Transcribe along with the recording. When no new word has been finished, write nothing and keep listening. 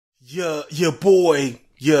your boy,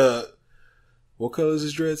 what color is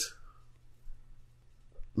his dreads?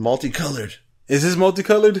 Multicolored. Is this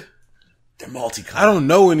multicolored? They're multicolored. I don't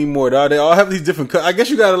know anymore, dog. They all have these different colors. I guess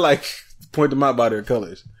you gotta like point them out by their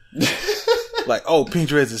colors. Like, oh, pink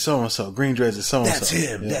dreads is so and so, green dreads is so and so. That's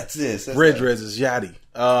him. Yeah. That's this. That's Red that. dreads is Yachty.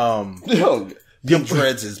 Pink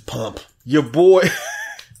dreads is Pump. Your boy,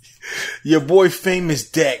 Famous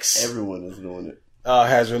Dex. Everyone is doing it.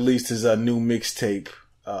 Has released his new mixtape.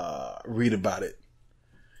 Read about it.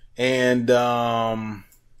 And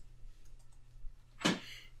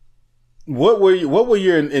what were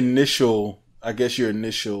your initial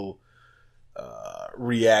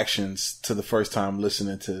reactions to the first time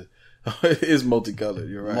listening to it's multicolored?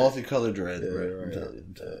 You're right. Multicolored dread. Yeah, right.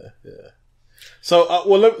 Right. Yeah. So,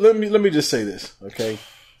 let me just say this, okay?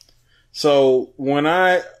 So when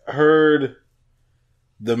I heard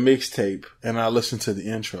the mixtape and I listened to the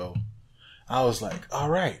intro, I was like, all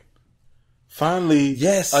right, finally,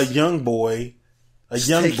 yes, a young boy,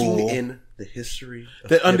 young bull in the history of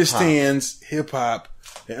that understands hip hop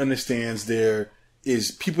and understands there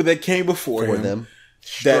is people that came before him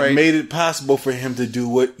that made it possible for him to do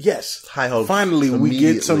what. Yes, high hopes. Finally, we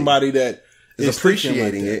get somebody that is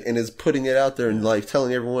appreciating it and is putting it out there and like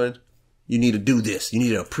telling everyone, you need to do this. You need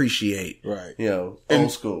to appreciate, right?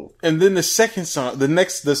 Old school. And then the second song,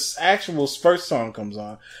 the actual first song comes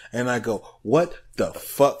on, and I go, "What the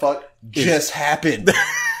fuck just happened?"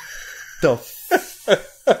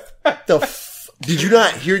 Did you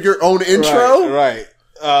not hear your own intro? Right.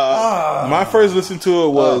 My first listen to it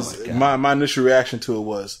was my initial reaction to it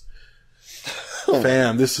was,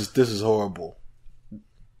 "Fam, this is horrible."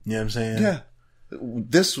 You know what I'm saying? Yeah.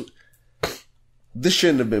 This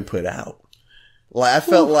shouldn't have been put out. Like, I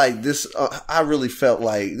felt like this, I really felt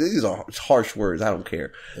like, these are harsh words, I don't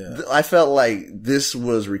care. Yeah. I felt like this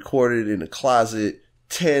was recorded in a closet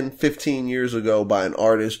 10, 15 years ago by an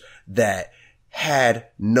artist that had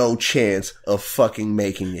no chance of fucking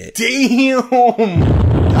making it. Damn!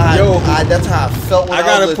 That's how I felt when I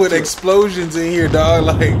gotta put explosions in here, dog.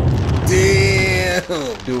 Like, damn!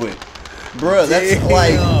 Do it. Bruh, that's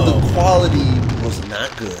like, the quality was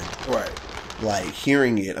not good. Right. Like,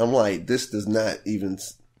 hearing it, I'm like, this does not even...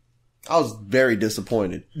 I was very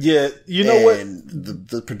disappointed. Yeah, you know what? And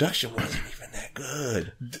the production wasn't even that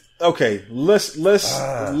good. Okay, let's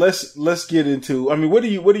get into... I mean, what do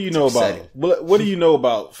you know about... What do you know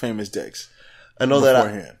about Famous Dex? I know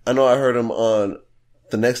beforehand? I heard him on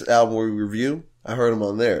the next album we review. I heard him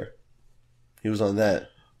on there. He was on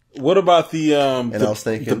that. What about the... and I was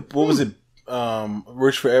thinking... what was it?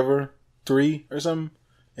 Rich Forever 3 or something?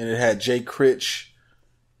 And it had Jay Critch,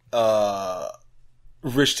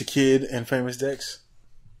 Rich the Kid, and Famous Dex.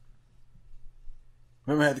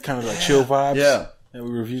 Remember it had the kind of like chill vibes? Yeah. And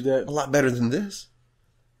we reviewed that. A lot better than this.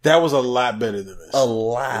 That was a lot better than this. A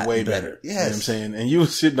lot way better. Yes. You know what I'm saying? And you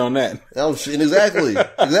was shitting on that. I was shitting, exactly.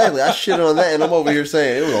 I shit on that and I'm over here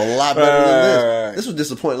saying it was a lot better than this. Right. This was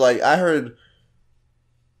disappointing. Like, I heard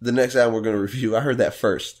the next album we're going to review, I heard that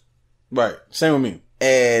first. Right. Same with me.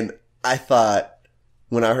 And I thought,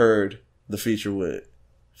 when I heard the feature with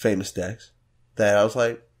Famous Dex, that I was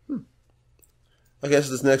like, I guess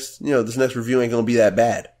this next review ain't gonna be that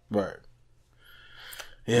bad. Right.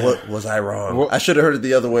 Yeah. What was I wrong? Well, I should have heard it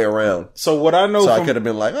the other way around. So what I know, I could have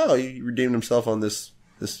been like, oh, he redeemed himself on this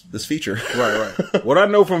feature. Right. What I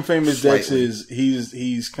know from Famous Dex is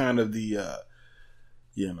he's kind of the,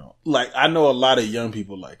 like I know a lot of young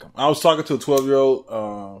people like him. I was talking to a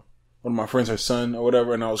 12-year-old, one of my friends, her son or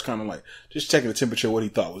whatever, and I was kind of like, just checking the temperature, what he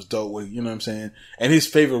thought was dope, you know what I'm saying? And his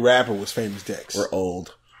favorite rapper was Famous Dex. We're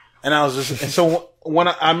old. And I was just, and so when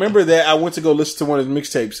I remember that, I went to go listen to one of his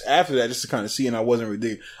mixtapes after that just to kind of see, and I wasn't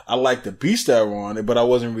really, I liked the beats that were on it, but I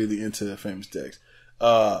wasn't really into Famous Dex.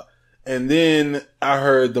 And then I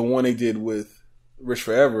heard the one they did with Rich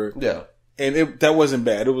Forever. Yeah. And that wasn't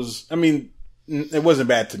bad. It was, it wasn't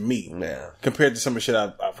bad to me. Yeah. Compared to some of the shit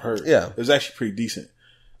I've heard. Yeah. It was actually pretty decent.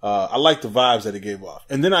 I like the vibes that it gave off.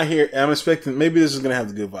 And then I'm expecting, maybe this is going to have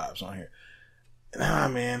the good vibes on here. Nah,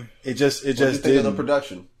 man. It just what do you think of the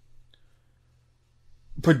production?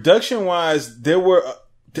 Production wise,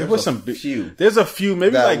 there's a few,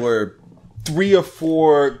 maybe that like were 3 or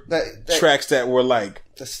 4 tracks that were like,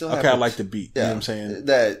 okay, I like the beat. Yeah, you know what I'm saying?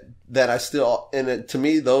 That I still, and to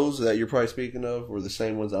me, those that you're probably speaking of were the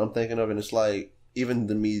same ones I'm thinking of. And it's like, even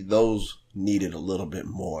to me, those needed a little bit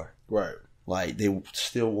more. Right. Like, they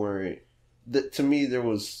still weren't, to me, there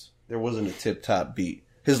wasn't a tip top beat.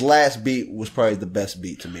 His last beat was probably the best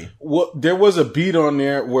beat to me. Well, there was a beat on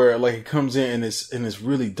there where like it comes in and it's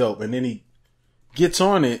really dope, and then he gets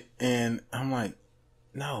on it, and I'm like,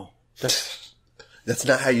 no, That's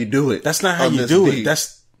not how you do it. That's not how you do it.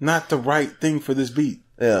 That's not the right thing for this beat.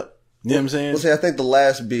 Yeah. You know what I'm saying? Well, see, I think the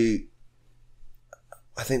last beat,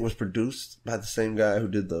 was produced by the same guy who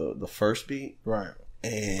did the first beat. Right.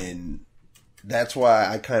 And that's why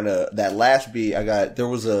I that last beat, I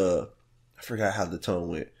forgot how the tone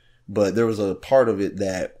went, but there was a part of it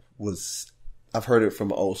that was, I've heard it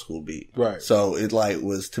from an old school beat. Right. So it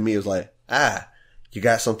to me, it was like, you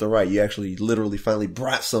got something right. You actually literally finally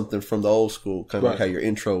brought something from the old school, kind of like how your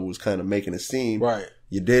intro was kind of making it seem. Right.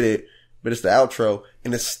 You did it, but it's the outro,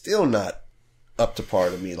 and it's still not up to par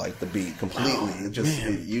to me, like the beat completely.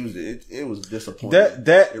 It was disappointing.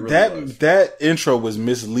 That intro was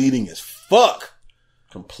misleading as fuck.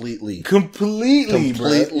 Completely, bro. You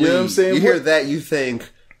know what I'm saying? You hear that, you think,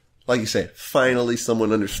 like you said, finally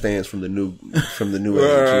someone understands from the new age,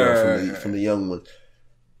 from the young one.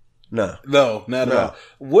 No, not at all.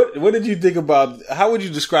 What did you think about? How would you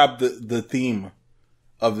describe the theme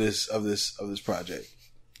of this project?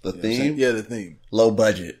 The theme? Yeah, the theme. Low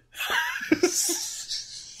budget.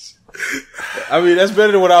 I mean, that's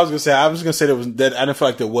better than what I was gonna say. I was gonna say that I didn't feel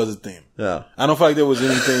like there was a theme. Yeah. I don't feel like there was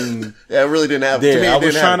anything. Yeah, it really didn't have. There. To me, I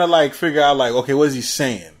was trying to figure out okay, what is he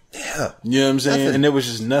saying? Yeah. You know what I'm saying? Nothing. And there was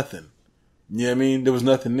just nothing. You know what I mean? There was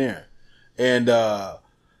nothing there. And like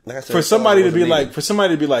said, for somebody to be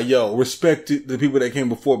like, yo, respect the people that came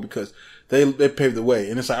before because they paved the way.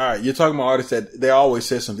 And it's like, all right, you're talking about artists that they always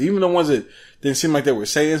said something. Even the ones that didn't seem like they were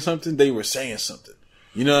saying something, they were saying something.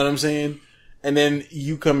 You know what I'm saying? And then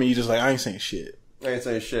you come and you just like, I ain't saying shit. I ain't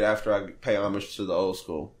saying shit after I pay homage to the old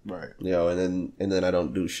school. Right. You know, and then I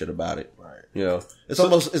don't do shit about it. Right. You know,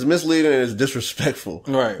 it's misleading and it's disrespectful.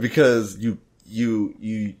 Right. Because you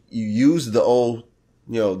use the old,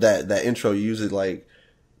 that intro, you use it like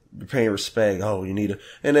you're paying respect. Oh, you need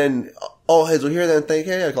and then old heads will hear that and think,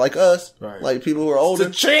 hey, like us, right. Like people who are older.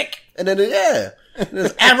 It's a trick! And then,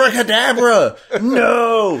 there's abracadabra.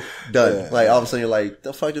 No. Done. Yeah. Like all of a sudden you're like,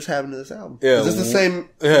 the fuck just happened to this album? Yeah. Is this the same?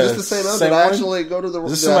 Is this the same album? Did I actually go to the?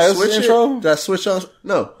 Is this somebody else's intro? Did I switch on?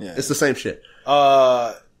 No. Yeah. It's the same shit.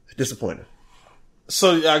 Disappointing.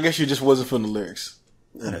 So I guess you just wasn't feeling the lyrics.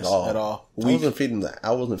 Not at all. At all. I wasn't feeling that.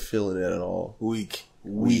 I wasn't feeling it at all. Weak.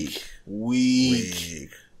 Weak.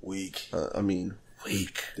 I mean,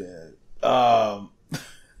 weak. I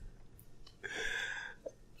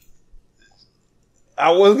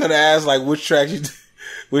was gonna ask which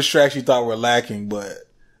tracks you thought were lacking, but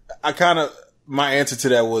my answer to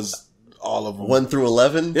that was all of them. 1 through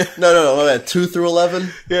 11? No, 2 through 11?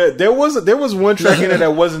 Yeah, there was one track in there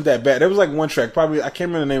that wasn't that bad. There was one track, probably, I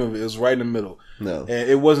can't remember the name of it. It was right in the middle. No. And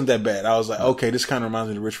it wasn't that bad. I was like, okay, this kind of reminds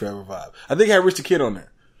me of the Rich Forever vibe. I think it had Rich the Kid on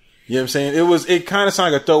there. You know what I'm saying? It kind of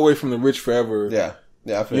sounded like a throwaway from the Rich Forever. Yeah.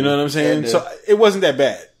 Yeah, I feel you know what I'm saying? So it wasn't that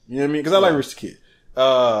bad. You know what I mean? Because I like Rich the Kid.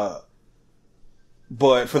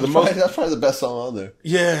 But for that's probably the best song on there.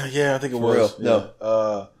 Yeah, I think it was. Real.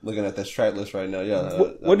 No. Looking at this track list right now, yeah.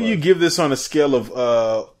 What do you give this on a scale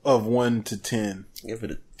of 1 to 10? Give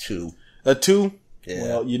it a 2. A 2? Yeah.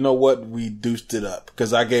 Well, you know what? We deuced it up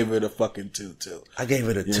because I gave it a fucking 2 too. I gave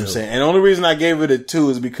it a 2. You know what I'm saying? And the only reason I gave it a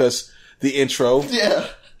 2 is because the intro. Yeah.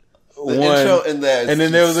 The intro and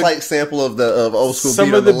then there was a slight sample of old school. Some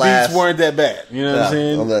beat of the last beats weren't that bad. You know what I'm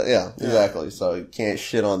saying? Exactly. So you can't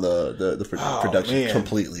shit on the production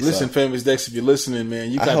completely. Listen, Famous Dex, if you're listening,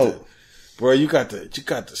 man, you got to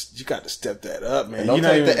step that up, man. And don't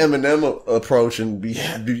take the Eminem approach and be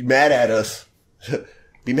mad at us.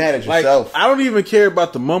 Be mad at yourself. I don't even care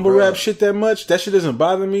about the mumble rap shit that much. That shit doesn't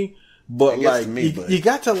bother me. But you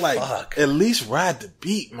got to at least ride the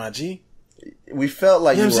beat, my G. We felt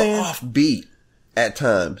like you were off beat at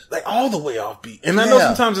times. All the way off beat. And I know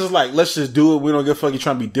sometimes it's let's just do it. We don't give a fuck. You're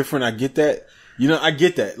trying to be different. I get that. I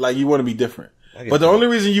get that. You want to be different. But the only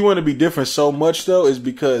reason you want to be different so much, though, is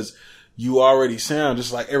because you already sound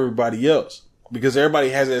just like everybody else. Because everybody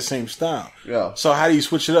has that same style. Yeah. So how do you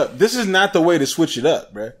switch it up? This is not the way to switch it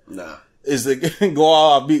up, bruh. Nah. Is to go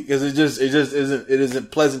all off beat because it just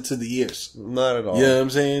isn't pleasant to the ears. Not at all. You know what I'm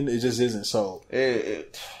saying? It just isn't. So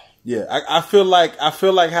yeah, I feel like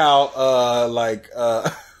how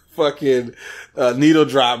fucking Needle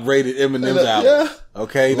Drop rated Eminem's album. Yeah.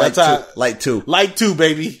 Okay, Light two,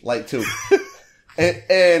 baby, Light 2.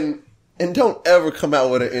 and don't ever come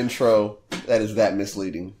out with an intro that is that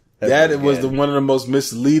misleading. That was one of the most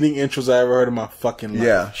misleading intros I ever heard in my fucking life.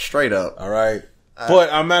 Yeah, straight up. All right.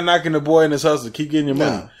 But I'm not knocking the boy in his hustle. Keep getting your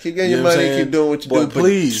money. Keep getting your money. Keep doing what you do. But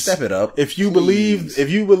please step it up. If you believe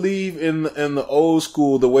in the old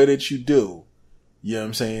school the way that you do, you know what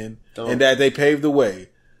I'm saying, and that they paved the way.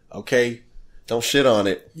 Okay, don't shit on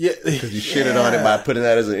it. Yeah, because you shitted on it by putting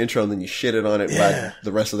that as an intro, and then you shitted on it by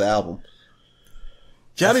the rest of the album.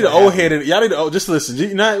 Y'all need an old head. Y'all need to just listen.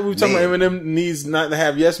 We talking about Eminem needs not to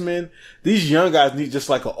have yes men. These young guys need just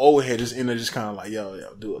like an old head, just in there, just kind of like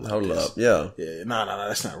yo, do it like Hold this. Up, yeah, no,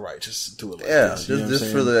 that's not right. Just do it like this.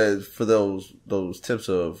 Just for those tips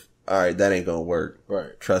of all right, that ain't gonna work.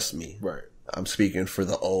 Right, trust me. Right, I'm speaking for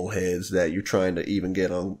the old heads that you're trying to even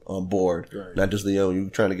get on board. Right. Not just the young. You're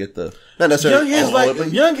trying to get the not necessarily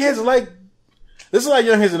young heads like. This is like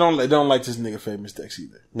young heads that don't like this nigga Famous Dex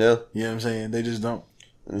either. Yeah, you know what I'm saying? They just don't.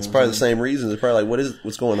 It's probably the same reason. It's probably like,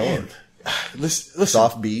 what's going on? Listen,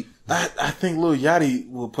 soft beat. I think Lil Yachty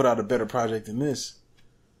will put out a better project than this.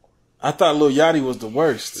 I thought Lil Yachty was the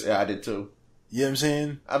worst. Yeah, I did too. You know what I'm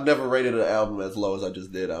saying? I've never rated an album as low as I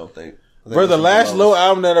just did. I don't think. Bro, the last low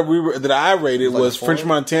album that I rated was French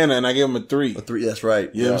Montana, and I gave him a 3. A 3, that's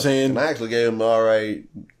right. You know what I'm saying? And I actually gave him an alright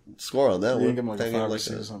score on that one. You give him like a 5 or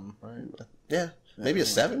 6 or something, right? Yeah. Maybe a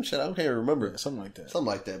 7? Shit, I can't remember. Yeah, something like that. Something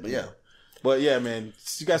like that, but yeah. But yeah, man,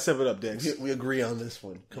 you got to step it up, Dex. We agree on this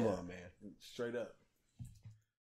one. Come on, man. Straight up.